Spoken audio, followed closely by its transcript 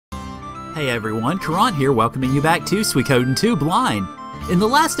Hey everyone, Caront here, welcoming you back to Suikoden 2 Blind. In the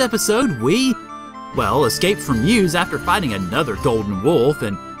last episode, we, escaped from Muse after fighting another golden wolf,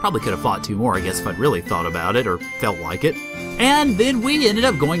 and probably could have fought two more, I guess, if I'd really thought about it, or felt like it. And then we ended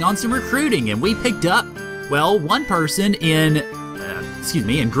up going on some recruiting, and we picked up, one person in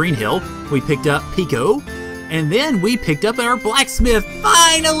Green Hill. We picked up Pico, and then we picked up our blacksmith,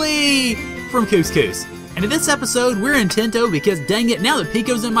 finally, from Couscous. And in this episode, we're in Tento because, dang it, now that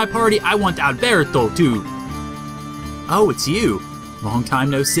Pico's in my party, I want Alberto too. Oh, it's you. Long time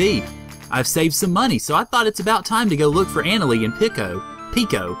no see. I've saved some money, so I thought it's about time to go look for Annalie and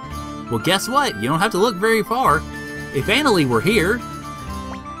Pico. Well, guess what? You don't have to look very far. If Annalie were here...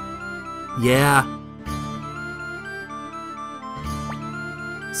 Yeah.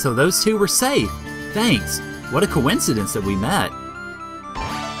 So those two were safe. Thanks. What a coincidence that we met.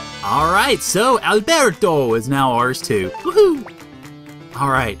 Alright, so Alberto is now ours too. Woohoo!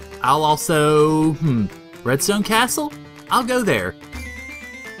 Alright, I'll also... Redstone Castle? I'll go there.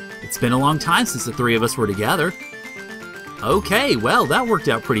 It's been a long time since the three of us were together. Okay, well, that worked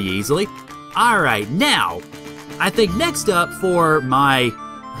out pretty easily. Alright, now, I think next up for my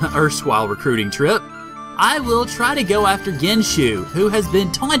erstwhile recruiting trip, I will try to go after Genshu, who has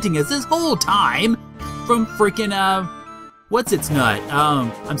been taunting us this whole time from freaking, what's its nut?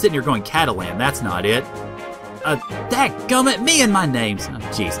 I'm sitting here going Catalan, that's not it. Dadgummit, me and my names. Oh,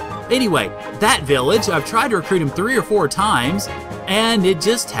 jeez. Anyway, that village, I've tried to recruit him 3 or 4 times, and it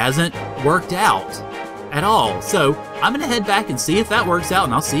just hasn't worked out at all. So, I'm gonna head back and see if that works out,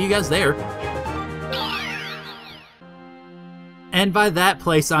 and I'll see you guys there. And by that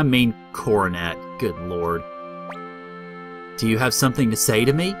place, I mean Coronet. Good lord. Do you have something to say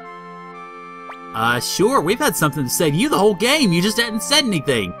to me? Sure, we've had something to say to you the whole game. You just hadn't said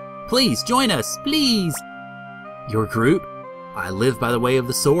anything. Please, join us, please. Your group? I live by the way of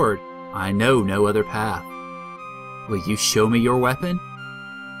the sword. I know no other path. Will you show me your weapon?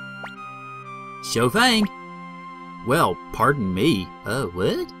 Sure thing. Well, pardon me.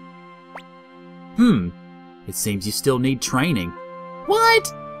 What? It seems you still need training.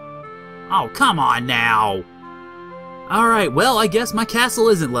 What? Oh, come on now. Alright, well, I guess my castle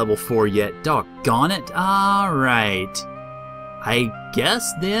isn't level 4 yet. Doggone it. Alright. I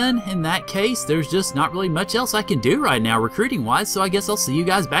guess then, in that case, there's just not really much else I can do right now recruiting-wise, so I guess I'll see you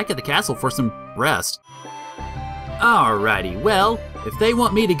guys back at the castle for some rest. Alrighty, well, if they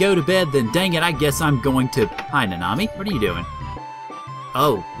want me to go to bed, then dang it, I guess I'm going to... Hi, Nanami. What are you doing?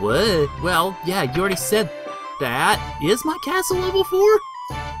 Oh, what? Well, yeah, you already said that. Is my castle level 4?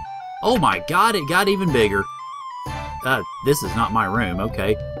 Oh my god, it got even bigger. This is not my room,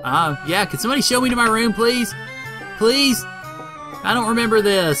 okay. Yeah, can somebody show me to my room, please? Please? I don't remember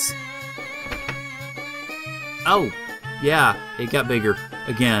this. Oh, yeah, it got bigger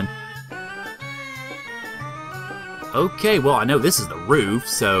again. Okay, well, I know this is the roof,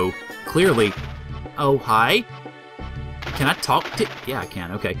 so clearly... Oh, hi. Can I talk to... Yeah, I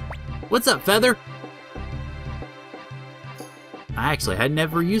can, okay. What's up, Feather? I actually had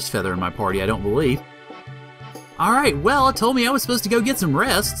never used Feather in my party, I don't believe. Alright, well, it told me I was supposed to go get some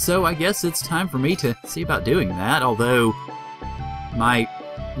rest, so I guess it's time for me to see about doing that, although...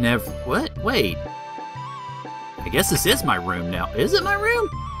 What? Wait. I guess this is my room now. Is it my room?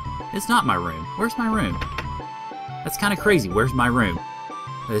 It's not my room. Where's my room? That's kind of crazy. Where's my room?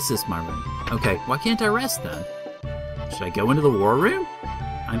 This is my room. Okay, why can't I rest then? Should I go into the war room?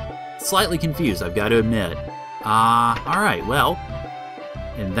 I'm slightly confused, I've got to admit. Alright, well,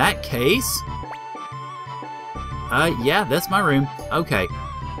 in that case... yeah, that's my room. Okay.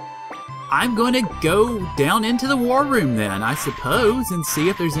 I'm going to go down into the war room then, I suppose, and see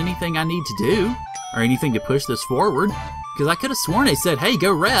if there's anything I need to do, or anything to push this forward, because I could have sworn they said, hey,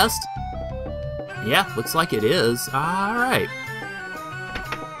 go rest. Yeah, looks like it is. Alright.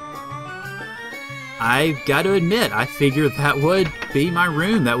 I've got to admit, I figured that would be my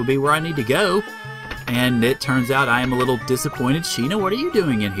room. That would be where I need to go. And it turns out I am a little disappointed. Sheena, what are you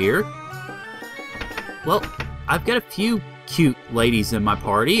doing in here? Well, I've got a few cute ladies in my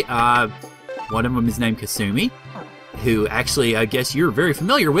party. One of them is named Kasumi, who actually I guess you're very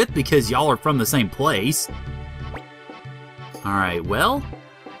familiar with because y'all are from the same place. Alright, well...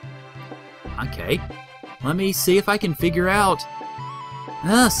 Okay. Let me see if I can figure out...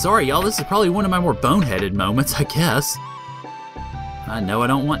 sorry y'all, this is probably one of my more boneheaded moments, I guess. No, I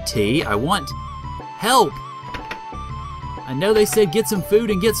don't want tea. I want... help! I know they said get some food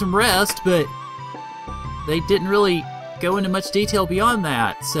and get some rest, but... they didn't really go into much detail beyond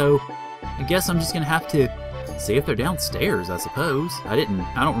that, so I guess I'm just gonna have to see if they're downstairs, I suppose. I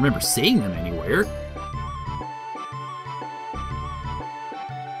don't remember seeing them anywhere.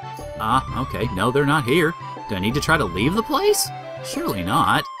 Okay. No, they're not here. Do I need to try to leave the place? Surely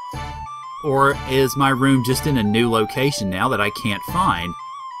not. Or is my room just in a new location now that I can't find?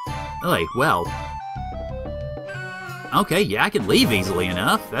 Hey, well. Okay, yeah, I can leave easily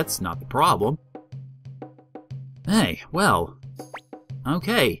enough. That's not the problem. Hey, well.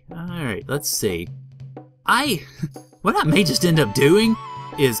 Okay, alright, let's see. What I may just end up doing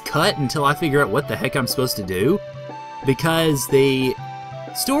is cut until I figure out what the heck I'm supposed to do. Because the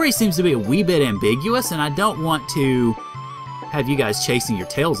story seems to be a wee bit ambiguous, and I don't want to have you guys chasing your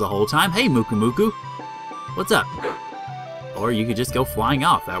tails the whole time. Hey, Muku Muku. What's up? Or you could just go flying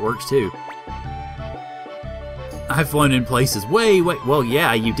off. That works too. I've flown in places way. Well,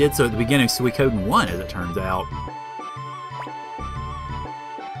 yeah, you did so at the beginning of Suikoden 1, as it turns out.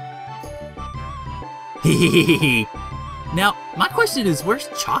 Hehehehe. Now, my question is, where's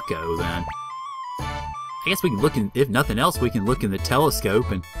Chaco then? I guess we can look in, if nothing else, we can look in the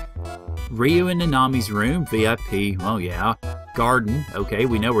telescope and Ryu and Nanami's room, VIP, well yeah. Garden, okay,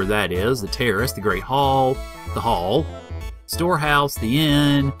 we know where that is. The terrace, the Great Hall, the hall. Storehouse, the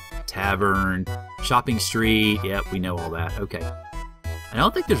inn, tavern, shopping street, yep, we know all that, okay. I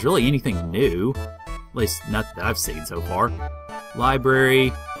don't think there's really anything new, at least not that I've seen so far.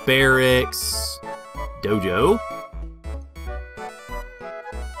 Library, barracks, dojo.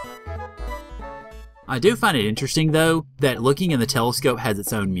 I do find it interesting, though, that looking in the telescope has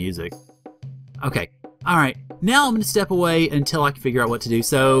its own music. Okay, alright, now I'm going to step away until I can figure out what to do,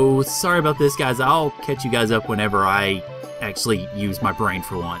 so sorry about this, guys. I'll catch you guys up whenever I actually use my brain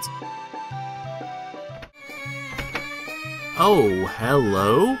for once. Oh,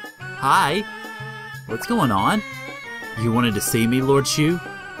 hello? Hi. What's going on? You wanted to see me, Lord Shu?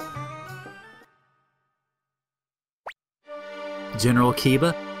 General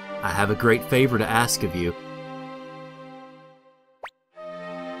Kiba, I have a great favor to ask of you.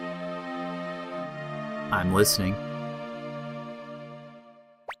 I'm listening.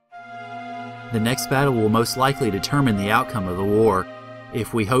 The next battle will most likely determine the outcome of the war.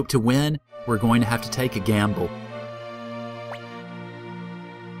 If we hope to win, we're going to have to take a gamble.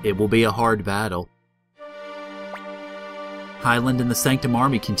 It will be a hard battle. Highland and the Sanctum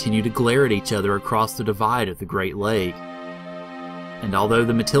Army continue to glare at each other across the divide of the Great Lake. And although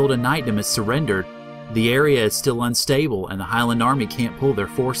the Matilda Knightdom has surrendered, the area is still unstable and the Highland Army can't pull their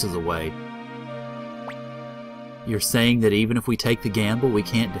forces away. You're saying that even if we take the gamble, we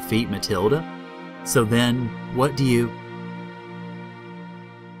can't defeat Matilda? So then, what do you...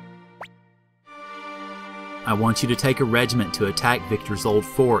 I want you to take a regiment to attack Victor's old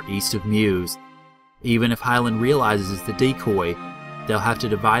fort east of Meuse. Even if Highland realizes it's the decoy, they'll have to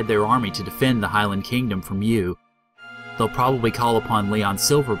divide their army to defend the Highland Kingdom from you. They'll probably call upon Leon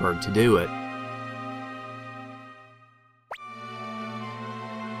Silverberg to do it.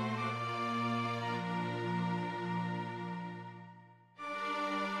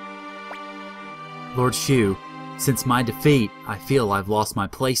 Lord Shu, since my defeat, I feel I've lost my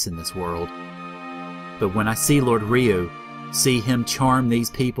place in this world. But when I see Lord Ryu, see him charm these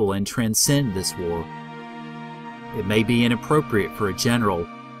people and transcend this war, it may be inappropriate for a general,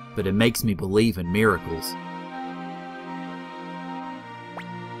 but it makes me believe in miracles.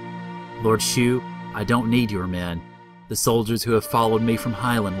 Lord Shu, I don't need your men. The soldiers who have followed me from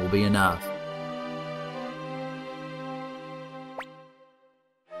Highland will be enough.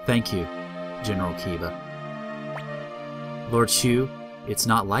 Thank you, General Kiba. Lord Shu, it's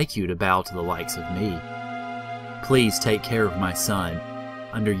not like you to bow to the likes of me. Please take care of my son.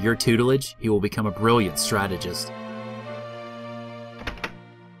 Under your tutelage, he will become a brilliant strategist.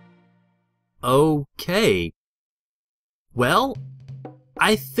 Okay. Well,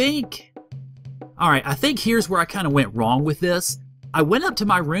 I think here's where I kind of went wrong with this. I went up to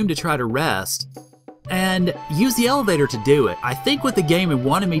my room to try to rest and use the elevator to do it. I think what the game had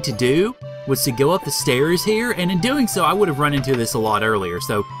wanted me to do was to go up the stairs here, and in doing so, I would have run into this a lot earlier,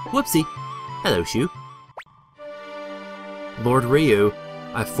 so whoopsie. Hello, Shu. Lord Ryu,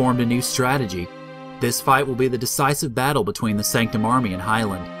 I've formed a new strategy. This fight will be the decisive battle between the Sanctum Army and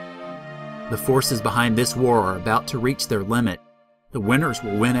Highland. The forces behind this war are about to reach their limit. The winners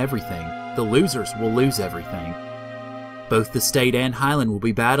will win everything. The losers will lose everything. Both the state and Highland will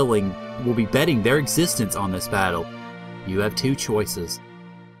be betting their existence on this battle. You have two choices.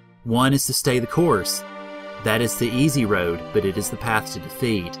 One is to stay the course. That is the easy road, but it is the path to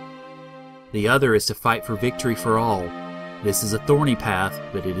defeat. The other is to fight for victory for all. This is a thorny path,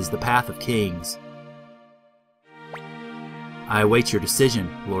 but it is the path of kings. I await your decision,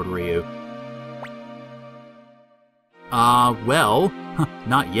 Lord Ryu. Well,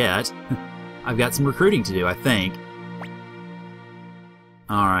 not yet. I've got some recruiting to do, I think.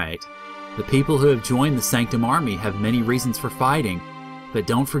 Alright. The people who have joined the Sanctum Army have many reasons for fighting, but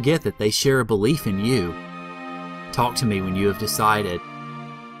don't forget that they share a belief in you. Talk to me when you have decided.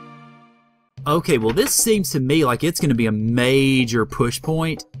 Okay, well this seems to me like it's going to be a major push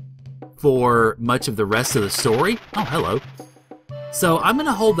point for much of the rest of the story. Oh, hello. So I'm going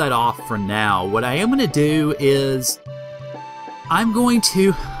to hold that off for now. What I am going to do is I'm going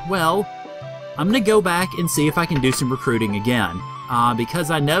to go back and see if I can do some recruiting again. Because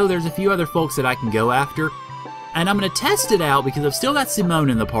I know there's a few other folks that I can go after. And I'm going to test it out because I've still got Simone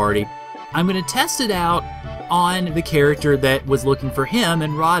in the party. I'm going to test it out on the character that was looking for him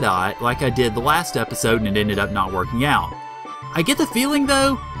in Radot, like I did the last episode, and it ended up not working out. I get the feeling,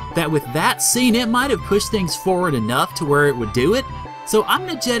 though, that with that scene, it might have pushed things forward enough to where it would do it. So I'm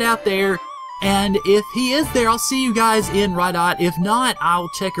going to jet out there, and if he is there, I'll see you guys in Radot. If not, I'll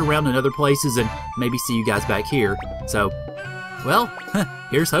check around in other places and maybe see you guys back here. So, well,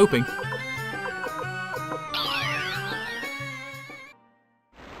 here's hoping.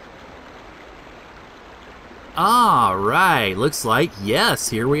 Alright, looks like, yes,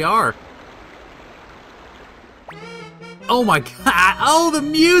 here we are. Oh my god, oh the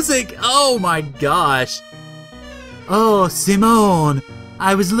music, oh my gosh. Oh, Simone,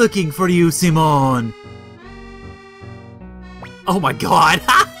 I was looking for you, Simone. Oh my god,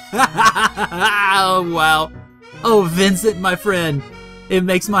 oh wow. Oh Vincent, my friend, it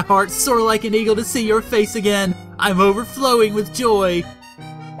makes my heart soar like an eagle to see your face again. I'm overflowing with joy.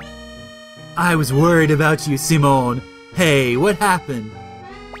 I was worried about you, Simone. Hey, what happened?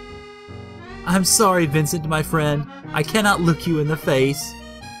 I'm sorry, Vincent, my friend. I cannot look you in the face.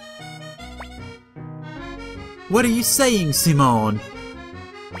 What are you saying, Simone?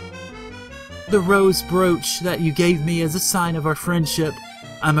 The rose brooch that you gave me as a sign of our friendship,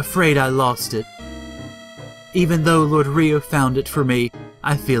 I'm afraid I lost it. Even though Lord Rio found it for me,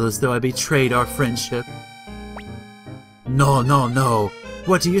 I feel as though I betrayed our friendship. No, no, no.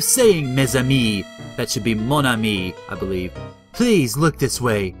 What are you saying, mes amis? That should be mon ami, I believe. Please look this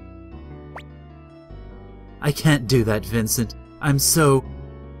way. I can't do that, Vincent. I'm so...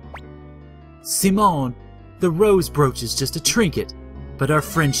 Simone, the rose brooch is just a trinket, but our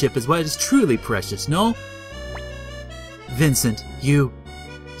friendship is what is truly precious, no? Vincent, you're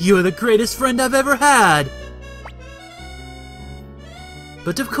the greatest friend I've ever had!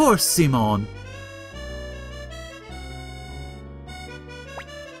 But of course, Simone.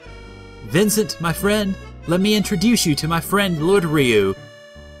 Vincent, my friend, let me introduce you to my friend, Lord Ryu.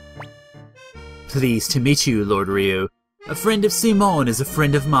 Pleased to meet you, Lord Ryu. A friend of Simone is a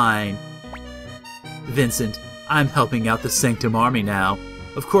friend of mine. Vincent, I'm helping out the Sanctum Army now.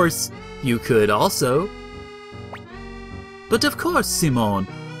 Of course, you could also. But of course, Simone.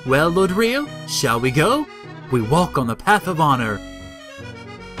 Well, Lord Ryu, shall we go? We walk on the path of honor.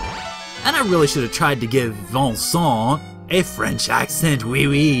 And I really should have tried to give Vincent a French accent, oui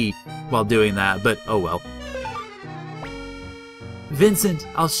oui, while doing that, but oh well. Vincent,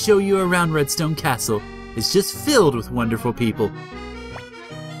 I'll show you around Redstone Castle. It's just filled with wonderful people.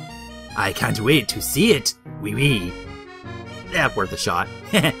 I can't wait to see it, oui oui. Yeah, worth a shot.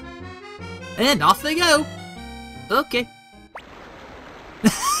 And off they go. Okay.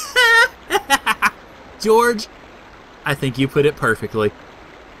 George, I think you put it perfectly.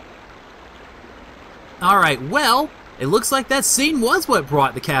 Alright, well, it looks like that scene was what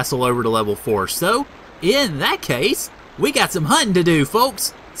brought the castle over to level 4, so in that case, we got some hunting to do,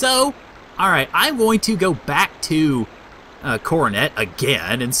 folks. So, alright, I'm going to go back to Caront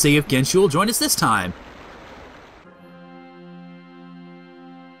again and see if Genshu will join us this time.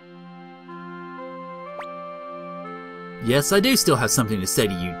 Yes, I do still have something to say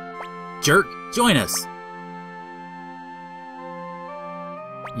to you. Jerk, join us.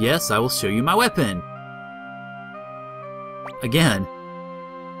 Yes, I will show you my weapon. Again.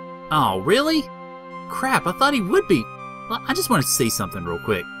 Oh, really? Crap, I thought he would be. Well, I just want to see something real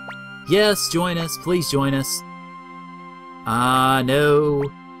quick. Yes, join us. Please join us. No.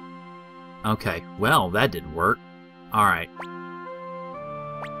 Okay, well, that didn't work. Alright.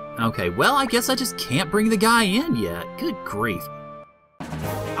 Okay, well, I guess I just can't bring the guy in yet. Good grief.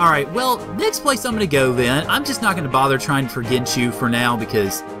 Alright, well, next place I'm going to go then. I'm just not going to bother trying for Genshu for now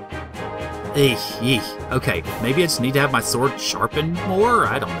because... Okay, maybe I just need to have my sword sharpened more?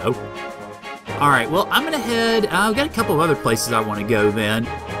 I don't know. Alright, well, I'm going to head... I've got a couple of other places I want to go then.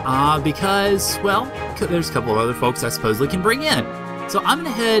 Because, well, there's a couple of other folks I supposedly can bring in. So I'm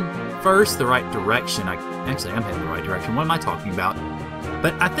going to head first the right direction. Actually, I'm heading the right direction. What am I talking about?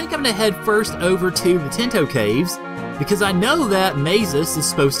 But I think I'm going to head first over to the Tento Caves, because I know that Mazes is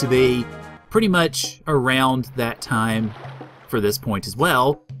supposed to be pretty much around that time for this point as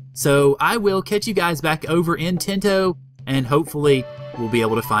well. So I will catch you guys back over in Tento, and hopefully we'll be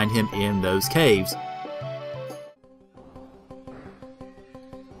able to find him in those caves.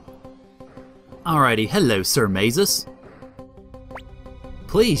 Alrighty, hello Sir Mazus.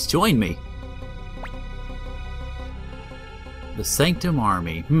 Please join me. The Sanctum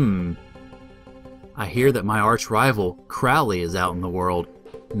Army, I hear that my arch rival, Crowley, is out in the world.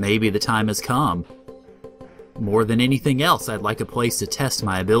 Maybe the time has come. More than anything else, I'd like a place to test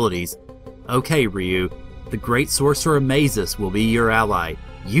my abilities. Okay, Ryu, the great sorcerer Mazus will be your ally.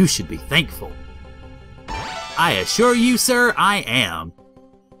 You should be thankful. I assure you, sir, I am.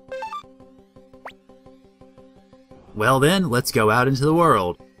 Well then, let's go out into the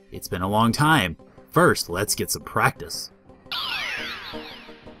world. It's been a long time. First, let's get some practice.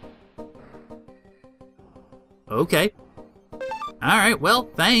 Okay. Alright, well,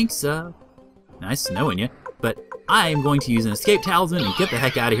 thanks. Nice knowing you. But I am going to use an escape talisman and get the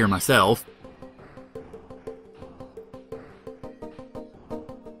heck out of here myself.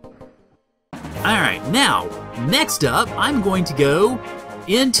 Alright, now, next up, I'm going to go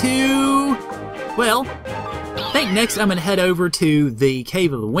into... Well, I think next I'm going to head over to the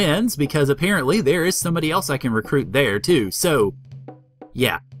Cave of the Winds, because apparently there is somebody else I can recruit there too. So,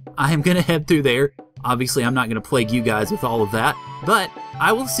 yeah, I am going to head through there. Obviously, I'm not going to plague you guys with all of that, but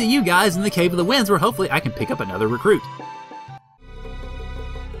I will see you guys in the Cave of the Winds, where hopefully I can pick up another recruit.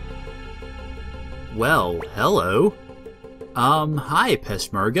 Well, hello. Hi,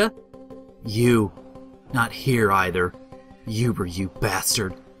 Peshmerga. You, not here either. Uber, you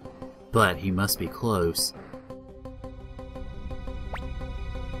bastard. But he must be close.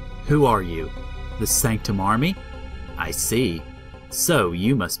 Who are you? The Sanctum Army? I see. So,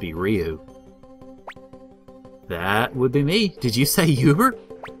 you must be Ryu. That would be me. Did you say Uber?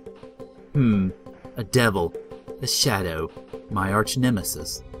 A devil. A shadow. My arch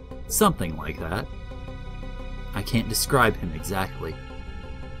nemesis. Something like that. I can't describe him exactly.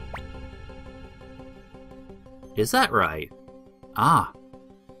 Is that right? Ah.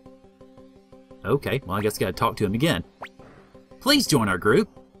 Okay, well I guess I gotta talk to him again. Please join our group.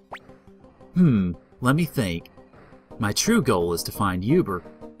 Let me think. My true goal is to find Uber,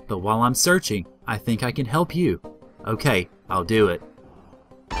 but while I'm searching, I think I can help you. Okay, I'll do it.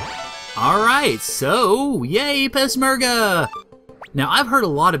 Alright, so, yay, Peshmerga! Now, I've heard a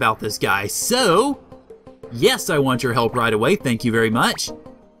lot about this guy, so... Yes, I want your help right away, thank you very much.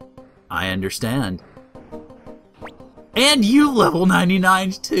 I understand. And you level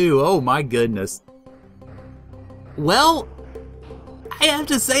 99 too, oh my goodness. Well, I have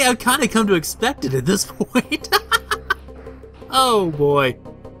to say I've kind of come to expect it at this point. Oh boy.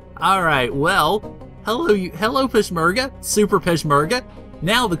 Alright, well, hello Peshmerga, Super Peshmerga.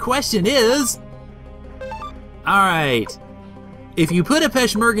 Now the question is... Alright, if you put a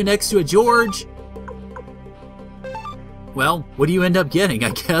Peshmerga next to a George... Well, what do you end up getting,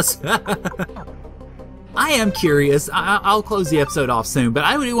 I guess? I am curious. I'll close the episode off soon, but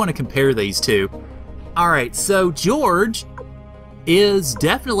I do want to compare these two. Alright, so George is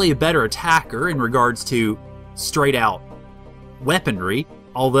definitely a better attacker in regards to straight out weaponry,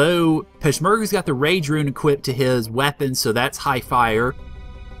 although Peshmerga's got the Rage Rune equipped to his weapon, so that's high fire.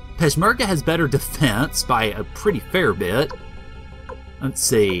 Peshmerga has better defense by a pretty fair bit. Let's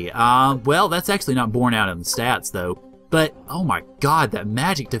see, well, that's actually not borne out in the stats though, but oh my god, that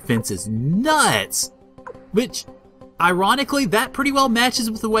magic defense is nuts! Which, ironically, that pretty well matches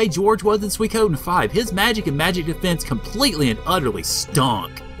with the way George was in Suikoden 5. His magic and magic defense completely and utterly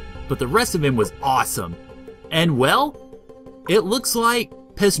stunk, but the rest of him was awesome. And well, it looks like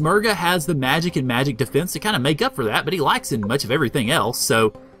Peshmerga has the magic and magic defense to kind of make up for that, but he lacks in much of everything else,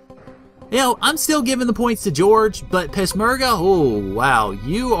 so... You know, I'm still giving the points to George, but Peshmerga, oh wow,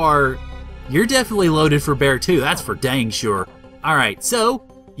 you're definitely loaded for bear too, that's for dang sure. Alright, so,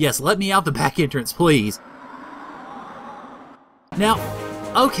 yes, let me out the back entrance, please. Now,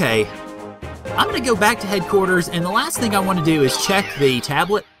 okay, I'm going to go back to headquarters, and the last thing I want to do is check the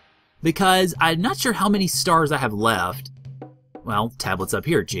tablet, because I'm not sure how many stars I have left. Well, tablet's up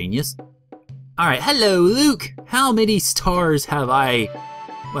here, genius. Alright, hello, Luke! How many stars have I...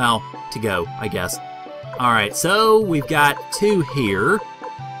 Well, to go, I guess. Alright, so we've got 2 here,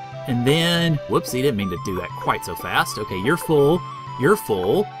 and then... Whoopsie, didn't mean to do that quite so fast. Okay, you're full, you're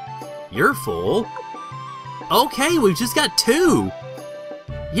full, you're full... Okay, we've just got 2.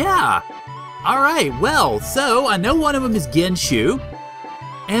 Yeah. Alright, well, so I know one of them is Genshu.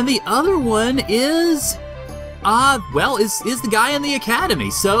 And the other one is... well, is the guy in the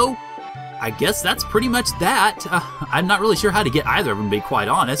academy. So, I guess that's pretty much that. I'm not really sure how to get either of them, to be quite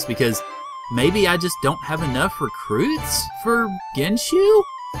honest, because maybe I just don't have enough recruits for Genshu?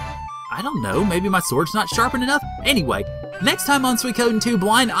 I don't know, maybe my sword's not sharpened enough? Anyway, next time on Suikoden 2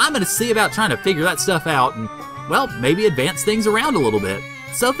 Blind, I'm gonna see about trying to figure that stuff out and, well, maybe advance things around a little bit.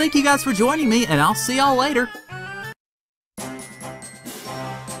 So thank you guys for joining me, and I'll see y'all later.